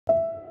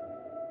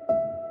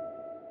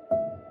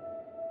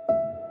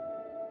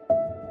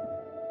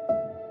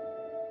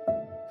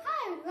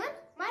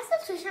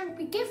Shashank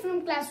PK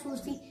from class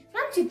 4C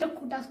from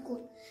Chitrakoota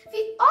school.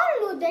 We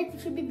all know that we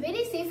should be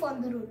very safe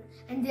on the road,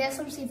 and there are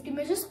some safety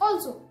measures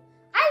also.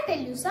 I'll tell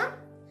you some.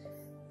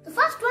 The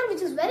first one,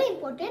 which is very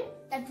important,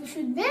 that we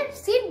should wear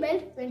seat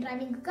belt when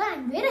driving a car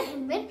and wear a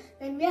helmet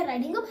when we are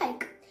riding a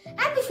bike.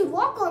 And we should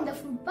walk on the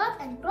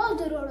footpath and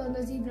cross the road on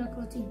the zebra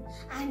crossing.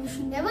 And we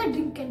should never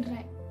drink and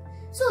drive.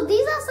 So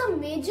these are some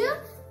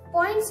major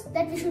points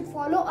that we should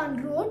follow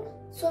on road,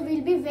 so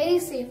we'll be very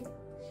safe.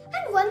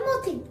 And one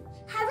more thing,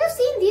 have you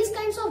seen these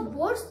kinds of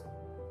boards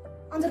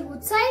on the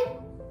roadside?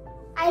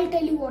 I'll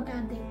tell you what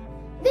are they.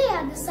 They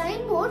are the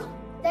signboards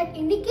that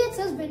indicates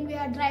us when we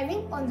are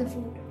driving on the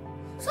road.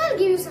 So I'll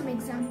give you some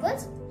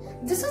examples.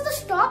 This is the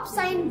stop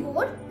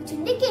signboard which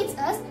indicates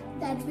us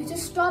that we should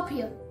stop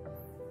here.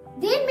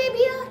 There may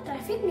be a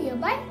traffic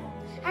nearby,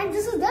 and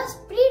this is the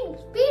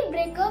speed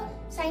breaker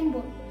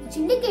signboard which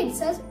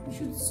indicates us we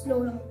should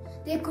slow down.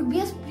 There could be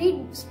a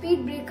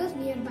speed breakers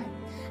nearby.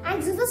 And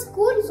this is the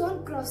school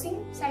zone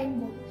crossing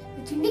signboard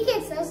which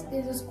indicates us there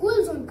is a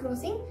school zone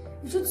crossing,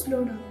 we should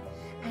slow down.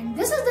 And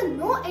this is the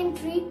no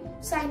entry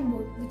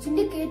signboard which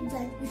indicates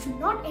that we should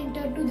not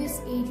enter to this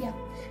area.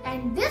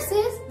 And this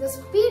is the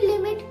speed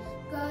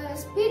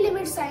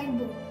limit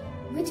signboard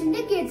which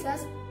indicates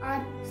us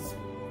our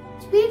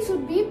speed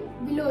should be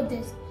below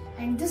this.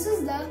 And this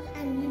is the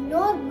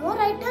no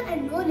right turn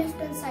and no left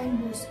turn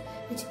signboards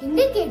which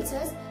indicates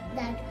us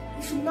that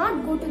we should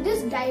not go to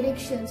these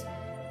directions.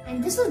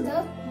 And this is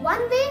the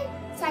one way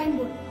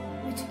signboard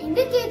which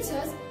indicates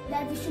us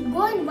that we should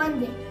go in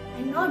one way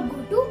and not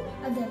go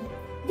to other way.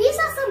 These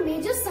are some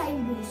major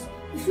signboards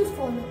we should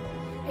follow.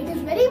 It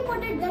is very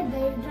important that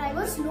the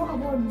drivers know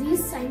about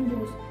these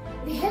signboards.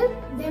 They help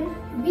them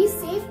to be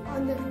safe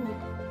on the road.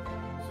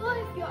 So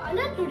if you are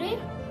alert today,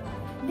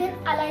 then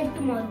alive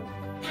tomorrow.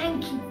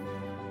 Thank you.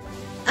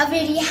 A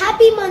very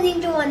happy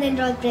morning to one and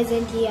all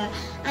present here.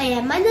 I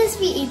am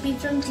Manasvi AP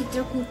from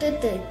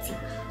Chitrakoota 3rd C.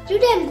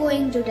 Today I am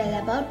going to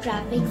tell about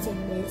traffic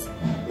signals.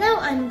 Now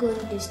I am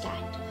going to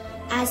start.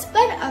 As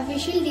per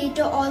official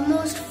data,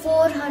 almost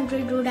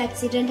 400 road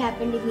accidents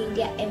happen in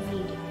India every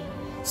day.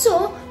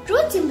 So,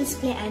 road symbols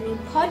play an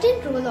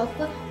important role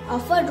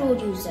of a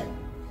road user,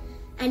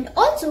 and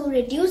also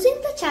reducing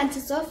the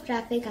chances of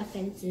traffic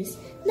offences.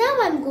 Now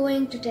I am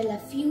going to tell a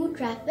few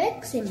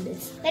traffic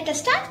symbols. Let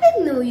us start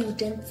with no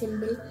U-turn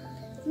symbol.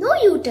 No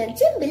U-turn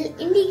symbol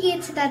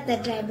indicates that the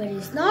driver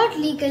is not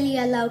legally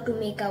allowed to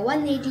make a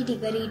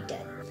 180-degree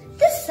turn.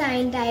 This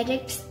sign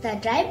directs the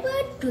driver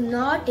to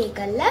not take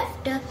a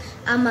left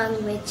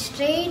among which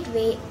straight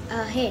way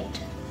ahead.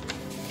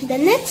 The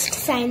next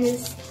sign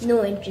is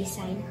no entry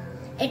sign.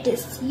 It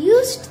is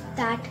used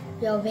that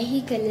your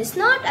vehicle is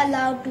not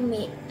allowed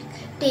to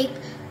take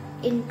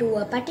into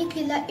a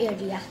particular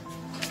area.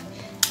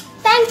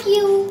 Thank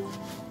you.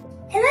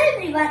 Hello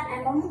everyone, I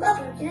am Amuka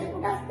from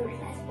Chitrakoota School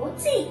Class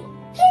 4C.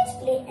 Kids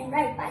play and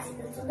ride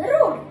bicycles on the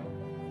road.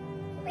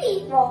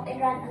 We walk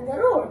and run on the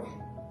road.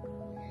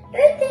 Do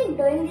you think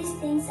doing these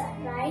things are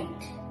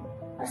right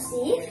or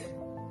safe?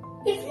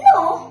 If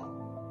no,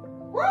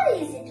 why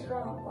is it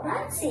wrong or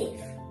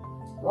unsafe?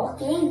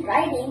 Walking,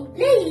 riding,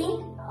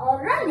 playing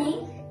or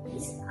running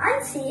is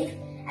unsafe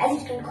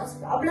as it can cause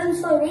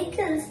problems for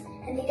vehicles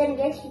and they can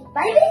get hit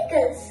by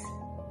vehicles.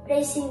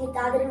 Racing with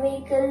other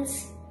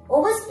vehicles,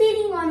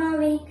 overspeeding on our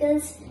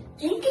vehicles,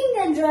 drinking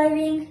and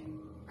driving,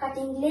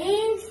 cutting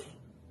lanes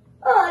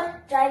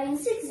or driving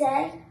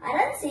zigzag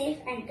are unsafe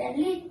and can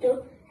lead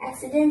to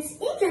accidents,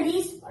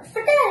 injuries or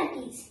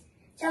fatalities.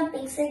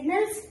 Jumping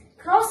signals,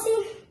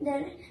 crossing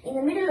in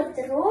the middle of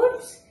the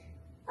roads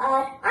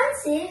are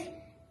unsafe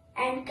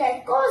and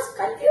can cause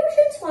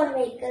confusions for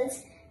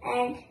vehicles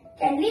and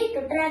can lead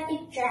to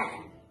traffic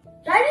jam.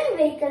 Driving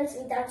vehicles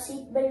without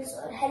seat belts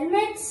or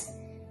helmets,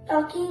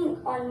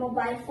 talking on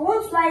mobile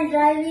phones while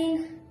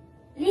driving,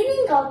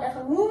 leaning out of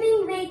a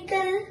moving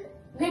vehicle,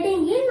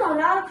 getting in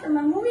or out from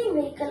a moving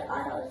vehicle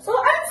are also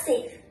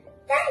unsafe.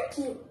 Thank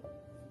you.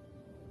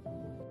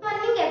 Good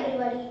morning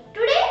everybody.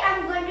 Today I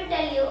am going to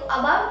tell you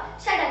about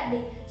Sadak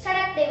Day.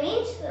 Sadak Day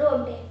means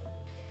road day.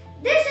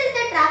 This is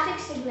the traffic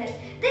signal.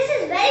 This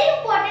is very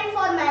important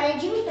for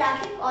managing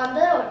traffic on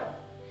the road.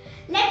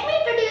 Let me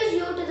introduce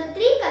you to the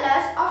three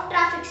colors of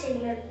traffic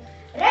signal.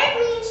 Red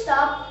means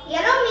stop,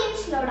 yellow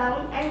means slow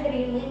down and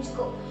green means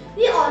go.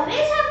 We always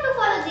have to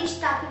follow these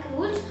traffic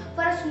rules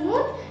for a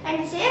smooth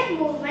and safe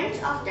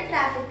movement of the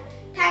traffic.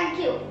 Thank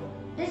you.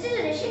 This is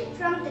Rishik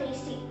from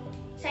 3C.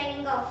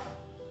 Signing off.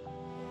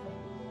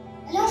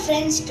 Hello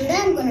friends, today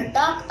I am going to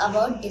talk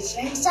about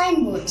different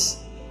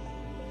signboards.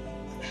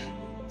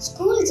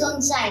 School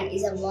zone sign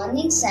is a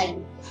warning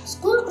sign.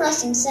 School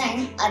crossing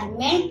signs are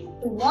meant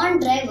to warn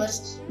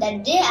drivers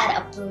that they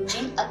are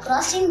approaching a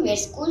crossing where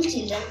school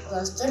children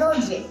cross the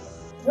roadway.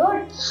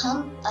 Road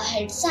hump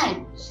ahead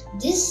sign.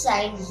 This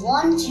sign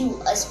warns you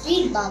a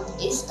speed bump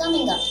is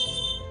coming up.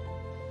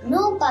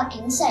 No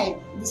parking sign.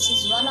 This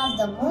is one of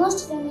the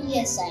most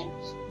familiar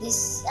signs.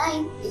 This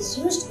sign is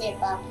used where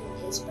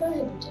parking is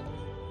prohibited.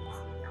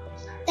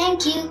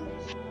 Thank you.